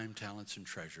time, talents, and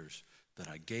treasures that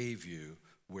I gave you?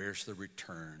 Where's the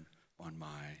return on my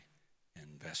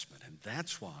investment? And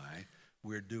that's why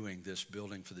we're doing this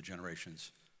Building for the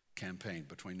Generations campaign.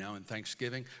 Between now and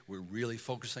Thanksgiving, we're really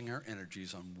focusing our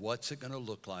energies on what's it going to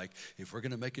look like if we're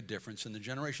going to make a difference in the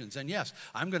generations. And yes,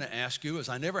 I'm going to ask you, as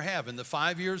I never have in the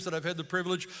 5 years that I've had the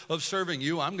privilege of serving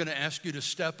you, I'm going to ask you to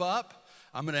step up.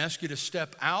 I'm going to ask you to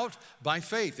step out by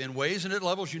faith in ways and at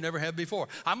levels you never have before.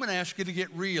 I'm going to ask you to get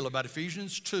real about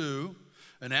Ephesians 2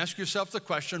 and ask yourself the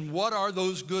question, what are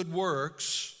those good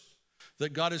works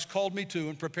that God has called me to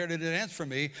and prepared in advance for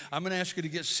me? I'm going to ask you to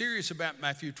get serious about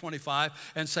Matthew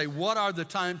 25 and say, what are the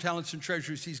time, talents, and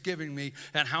treasures he's giving me,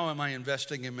 and how am I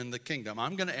investing them in the kingdom?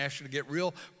 I'm going to ask you to get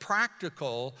real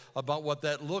practical about what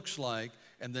that looks like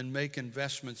and then make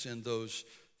investments in those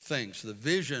things. The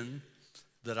vision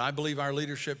that I believe our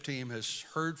leadership team has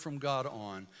heard from God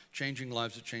on, changing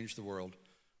lives that change the world,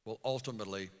 will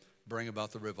ultimately bring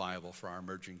about the revival for our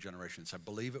emerging generations. I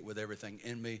believe it with everything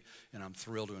in me, and I'm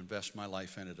thrilled to invest my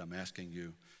life in it. I'm asking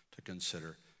you to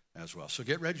consider as well. So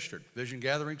get registered. Vision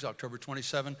Gatherings, October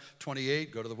 27,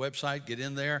 28. Go to the website, get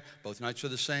in there. Both nights are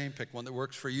the same. Pick one that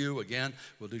works for you. Again,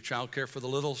 we'll do childcare for the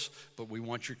littles, but we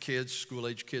want your kids,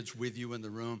 school-age kids, with you in the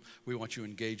room. We want you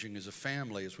engaging as a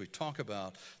family as we talk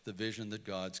about the vision that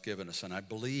God's given us. And I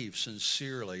believe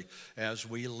sincerely, as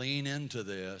we lean into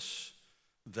this,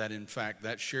 that in fact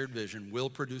that shared vision will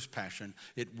produce passion,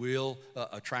 it will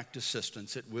attract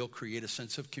assistance, it will create a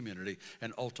sense of community,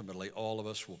 and ultimately all of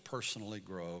us will personally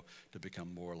grow to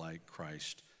become more like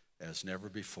Christ as never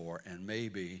before. And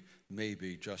maybe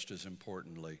just as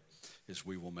importantly, is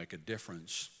we will make a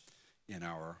difference in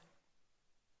our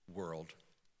world.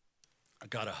 I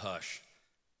got to hush,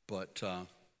 but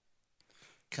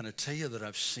can I tell you that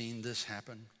I've seen this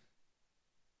happen?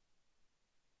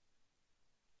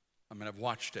 I mean, I've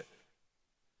watched it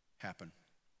happen.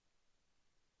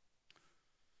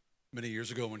 Many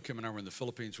years ago when Kim and I were in the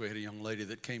Philippines, we had a young lady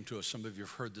that came to us. Some of you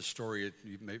have heard the story.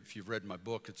 If you've read my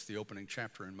book, it's the opening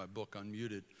chapter in my book,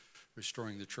 Unmuted,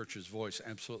 Restoring the Church's Voice.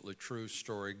 Absolutely true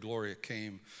story. Gloria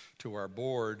came to our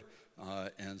board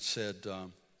and said,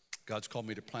 God's called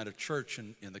me to plant a church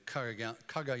in the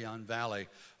Cagayan Valley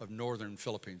of northern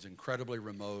Philippines, incredibly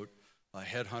remote,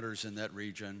 headhunters in that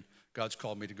region. God's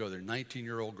called me to go there.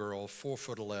 19-year-old girl,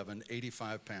 4'11",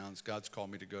 85 pounds. God's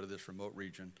called me to go to this remote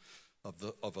region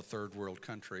of a third world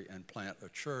country and plant a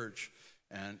church.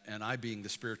 And I, being the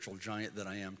spiritual giant that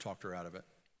I am, talked her out of it.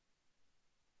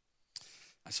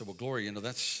 I said, well, Gloria,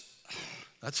 that's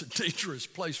a dangerous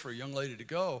place for a young lady to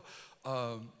go.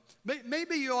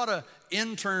 Maybe you ought to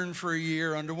intern for a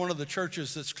year under one of the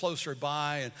churches that's closer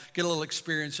by and get a little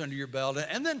experience under your belt.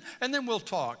 And then we'll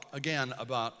talk again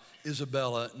about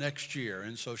Isabella next year.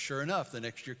 And so sure enough, the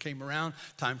next year came around,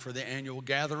 time for the annual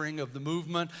gathering of the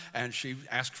movement, and she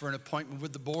asked for an appointment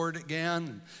with the board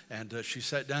again. And she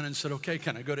sat down and said, okay,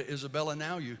 can I go to Isabella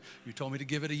now? You told me to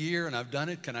give it a year, and I've done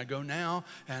it. Can I go now?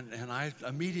 And I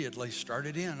immediately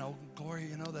started in. Oh,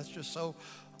 Gloria, that's just so,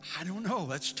 I don't know,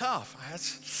 that's tough.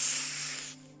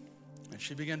 And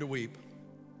she began to weep.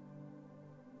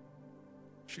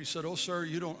 She said, oh, sir,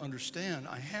 you don't understand.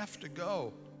 I have to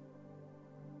go.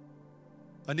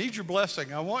 I need your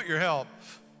blessing. I want your help.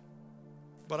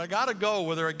 But I got to go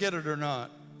whether I get it or not.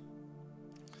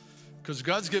 Because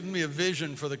God's given me a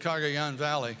vision for the Cagayan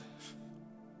Valley.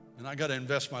 And I got to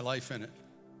invest my life in it.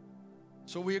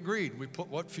 So we agreed. We put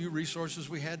what few resources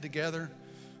we had together.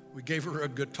 We gave her a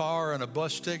guitar and a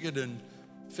bus ticket and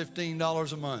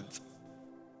 $15 a month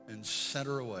and sent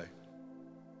her away.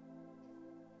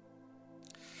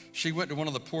 She went to one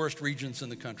of the poorest regions in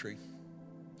the country.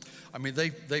 I mean,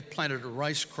 they planted a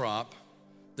rice crop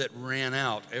that ran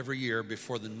out every year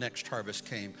before the next harvest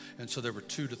came. And so there were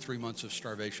 2 to 3 months of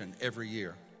starvation every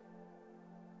year.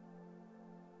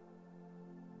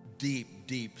 Deep,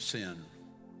 deep sin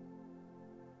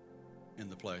in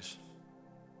the place.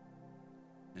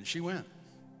 And she went.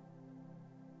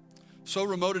 So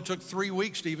remote it took 3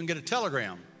 weeks to even get a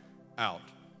telegram out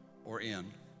or in.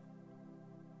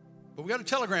 But we got a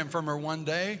telegram from her one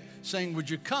day saying, would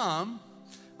you come?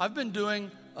 I've been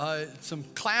doing some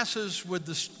classes with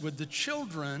the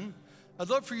children. I'd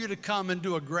love for you to come and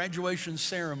do a graduation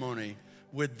ceremony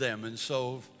with them. And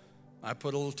so I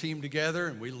put a little team together,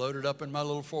 and we loaded up in my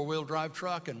little four-wheel drive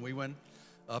truck, and we went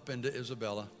up into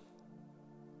Isabella.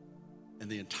 And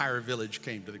the entire village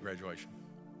came to the graduation.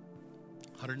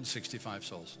 165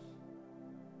 souls.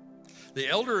 The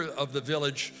elder of the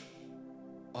village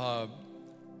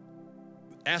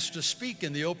asked to speak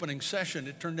in the opening session.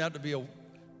 It turned out to be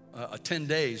a 10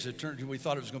 days. We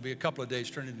thought it was going to be a couple of days,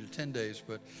 turned into 10 days.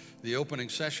 But the opening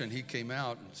session, he came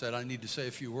out and said, I need to say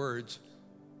a few words.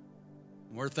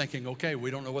 And we're thinking, okay,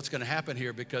 we don't know what's going to happen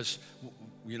here because,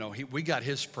 we got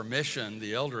his permission.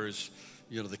 The elder is,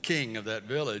 the king of that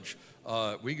village.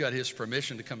 We got his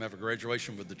permission to come have a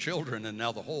graduation with the children, and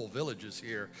now the whole village is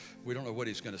here. We don't know what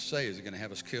he's going to say. Is he going to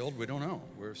have us killed? We don't know.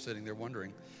 We're sitting there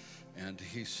wondering. And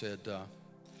he said,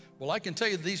 well, I can tell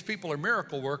you these people are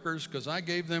miracle workers because I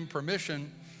gave them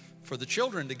permission for the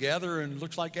children to gather, and it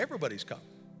looks like everybody's come.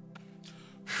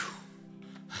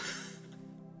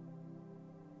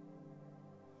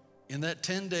 In that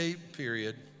 10-day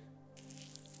period,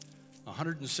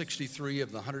 163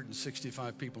 of the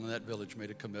 165 people in that village made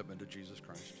a commitment to Jesus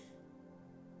Christ.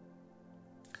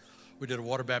 We did a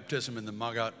water baptism in the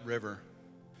Magat River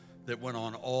that went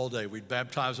on all day. We'd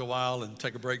baptize a while and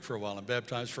take a break for a while, and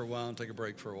baptize for a while and take a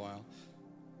break for a while.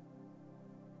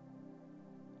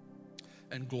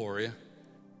 And Gloria,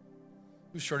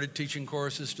 who started teaching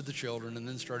choruses to the children and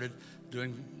then started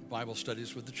doing Bible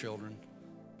studies with the children,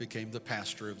 became the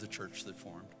pastor of the church that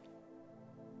formed.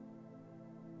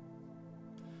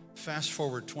 Fast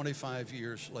forward 25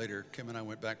 years later, Kim and I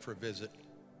went back for a visit.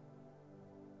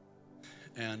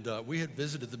 And we had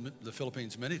visited the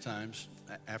Philippines many times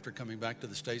after coming back to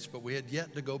the States, but we had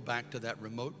yet to go back to that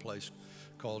remote place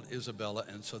called Isabella.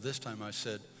 And so this time I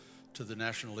said to the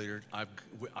national leader,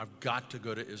 I've got to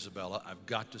go to Isabella. I've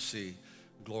got to see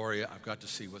Gloria. I've got to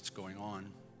see what's going on.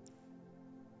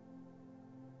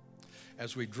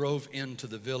 As we drove into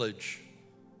the village,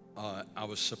 I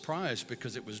was surprised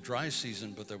because it was dry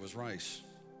season, but there was rice.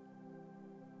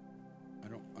 I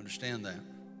don't understand that.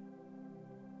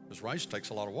 Because rice takes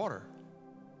a lot of water.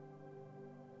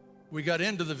 We got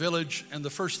into the village, and the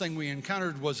first thing we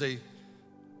encountered was a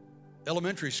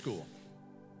elementary school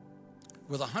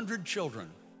with 100 children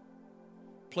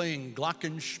playing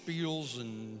glockenspiels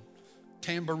and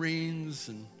tambourines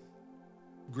and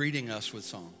greeting us with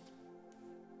song.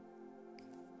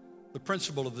 The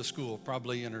principal of the school,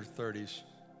 probably in her 30s,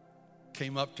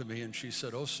 came up to me and she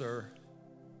said, "Oh, sir,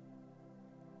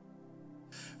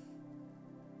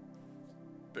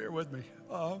 bear with me.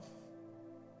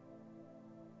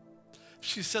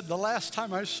 She said, the last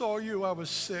time I saw you, I was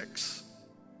 6,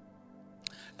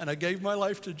 and I gave my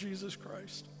life to Jesus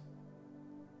Christ.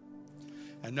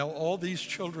 And now all these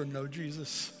children know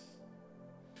Jesus,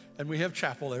 and we have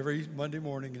chapel every Monday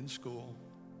morning in school.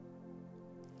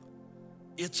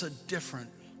 It's a different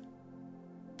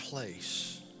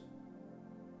place.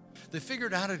 They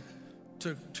figured out how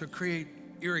to create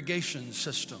irrigation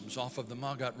systems off of the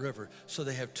Magat River, so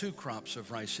they have 2 crops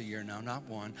of rice a year now, not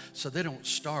 1, so they don't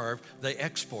starve. They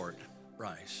export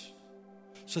rice.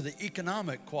 So the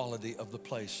economic quality of the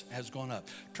place has gone up.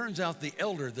 Turns out the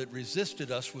elder that resisted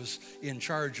us was in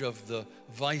charge of the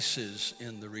vices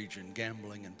in the region,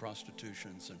 gambling and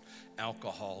prostitutions and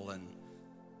alcohol, and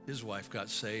his wife got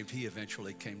saved. He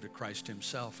eventually came to Christ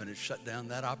himself, and it shut down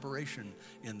that operation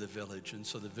in the village. And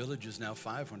so the village is now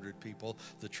 500 people.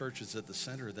 The church is at the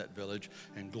center of that village,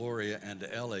 and Gloria and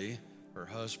Ellie, her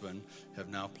husband, have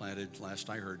now planted, last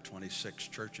I heard, 26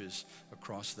 churches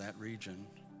across that region.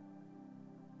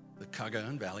 The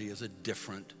Cagayan Valley is a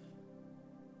different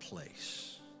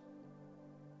place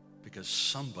because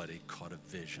somebody caught a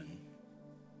vision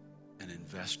and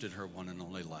invested her one and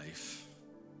only life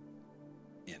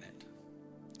in it.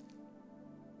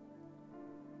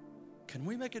 Can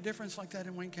we make a difference like that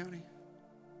in Wayne County?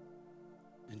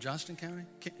 In Johnston County?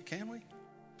 Can we?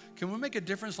 Can we make a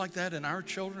difference like that in our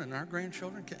children and our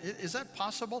grandchildren? Is that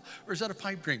possible, or is that a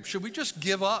pipe dream? Should we just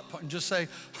give up and just say,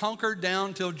 hunker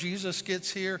down till Jesus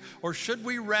gets here? Or should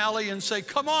we rally and say,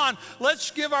 come on,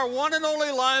 let's give our one and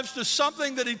only lives to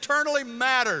something that eternally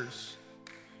matters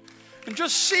and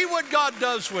just see what God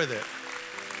does with it?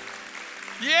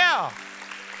 Yeah.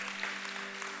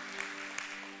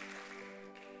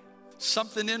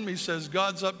 Something in me says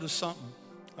God's up to something.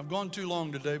 I've gone too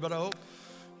long today, but I hope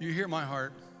you hear my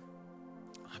heart.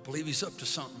 I believe he's up to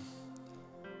something,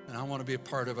 and I want to be a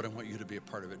part of it. I want you to be a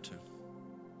part of it too.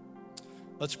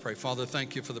 Let's pray. Father,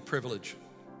 thank you for the privilege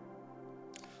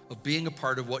of being a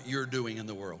part of what you're doing in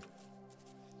the world.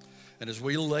 And as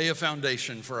we lay a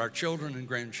foundation for our children and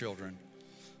grandchildren,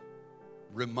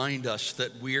 remind us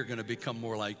that we are going to become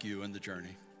more like you in the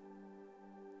journey.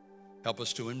 Help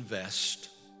us to invest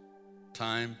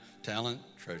time, talent,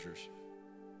 treasures,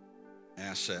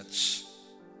 assets,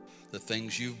 the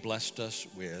things you've blessed us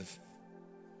with,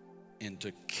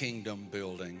 into kingdom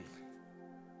building.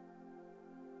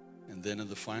 And then in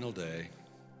the final day,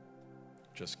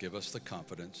 just give us the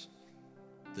confidence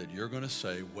that you're going to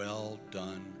say, well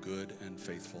done, good and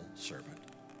faithful servant.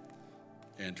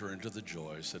 Enter into the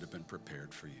joys that have been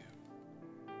prepared for you.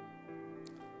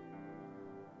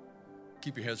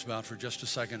 Keep your heads bowed for just a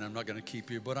second. I'm not going to keep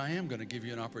you, but I am going to give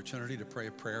you an opportunity to pray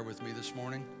a prayer with me this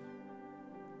morning.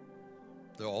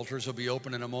 The altars will be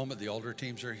open in a moment. The altar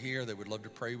teams are here. They would love to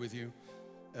pray with you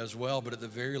as well. But at the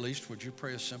very least, would you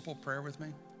pray a simple prayer with me?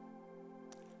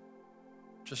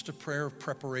 Just a prayer of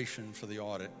preparation for the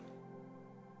audit.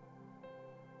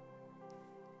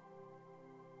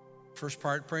 First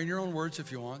part, pray in your own words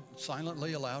if you want.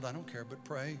 Silently, aloud, I don't care, but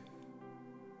pray.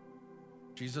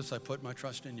 Jesus, I put my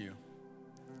trust in you.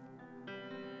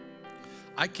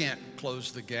 I can't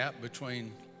close the gap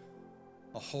between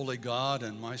a holy God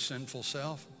and my sinful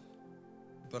self,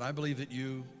 but I believe that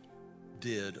you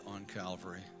did on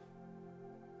Calvary.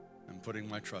 I'm putting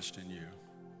my trust in you.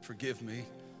 Forgive me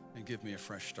and give me a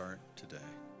fresh start today.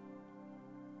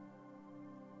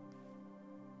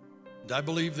 And I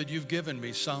believe that you've given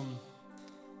me some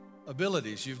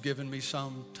abilities. You've given me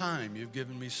some time. You've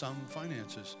given me some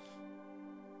finances.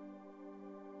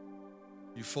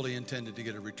 You fully intended to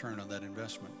get a return on that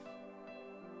investment.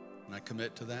 And I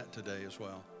commit to that today as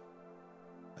well.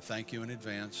 I thank you in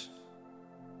advance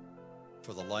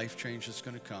for the life change that's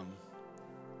going to come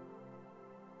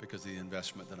because of the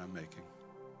investment that I'm making.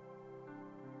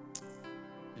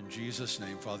 In Jesus'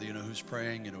 name, Father, you know who's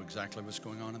praying. You know exactly what's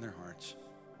going on in their hearts.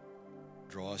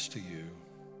 Draw us to you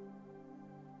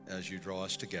as you draw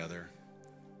us together.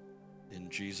 In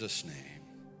Jesus' name.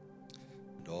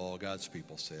 And all God's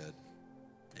people said,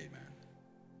 amen.